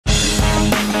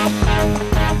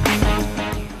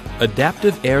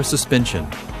Adaptive air suspension,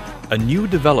 a new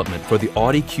development for the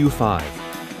Audi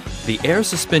Q5. The air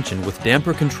suspension with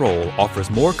damper control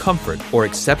offers more comfort or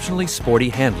exceptionally sporty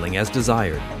handling as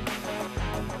desired.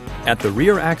 At the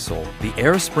rear axle, the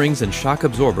air springs and shock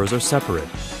absorbers are separate.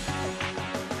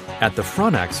 At the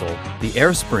front axle, the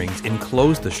air springs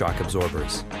enclose the shock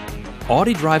absorbers.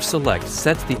 Audi Drive Select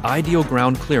sets the ideal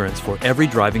ground clearance for every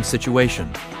driving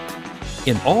situation.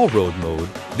 In all-road mode,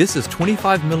 this is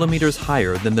 25 millimeters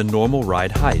higher than the normal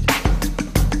ride height.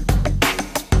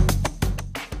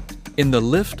 In the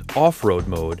lift off-road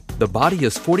mode, the body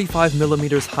is 45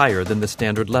 millimeters higher than the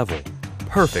standard level,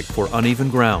 perfect for uneven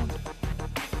ground.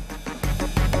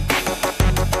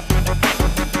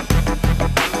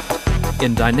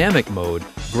 In dynamic mode,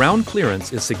 ground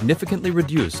clearance is significantly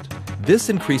reduced. This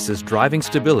increases driving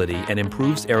stability and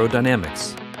improves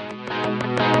aerodynamics.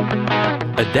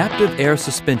 Adaptive air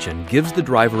suspension gives the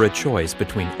driver a choice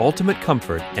between ultimate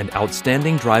comfort and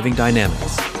outstanding driving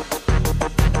dynamics.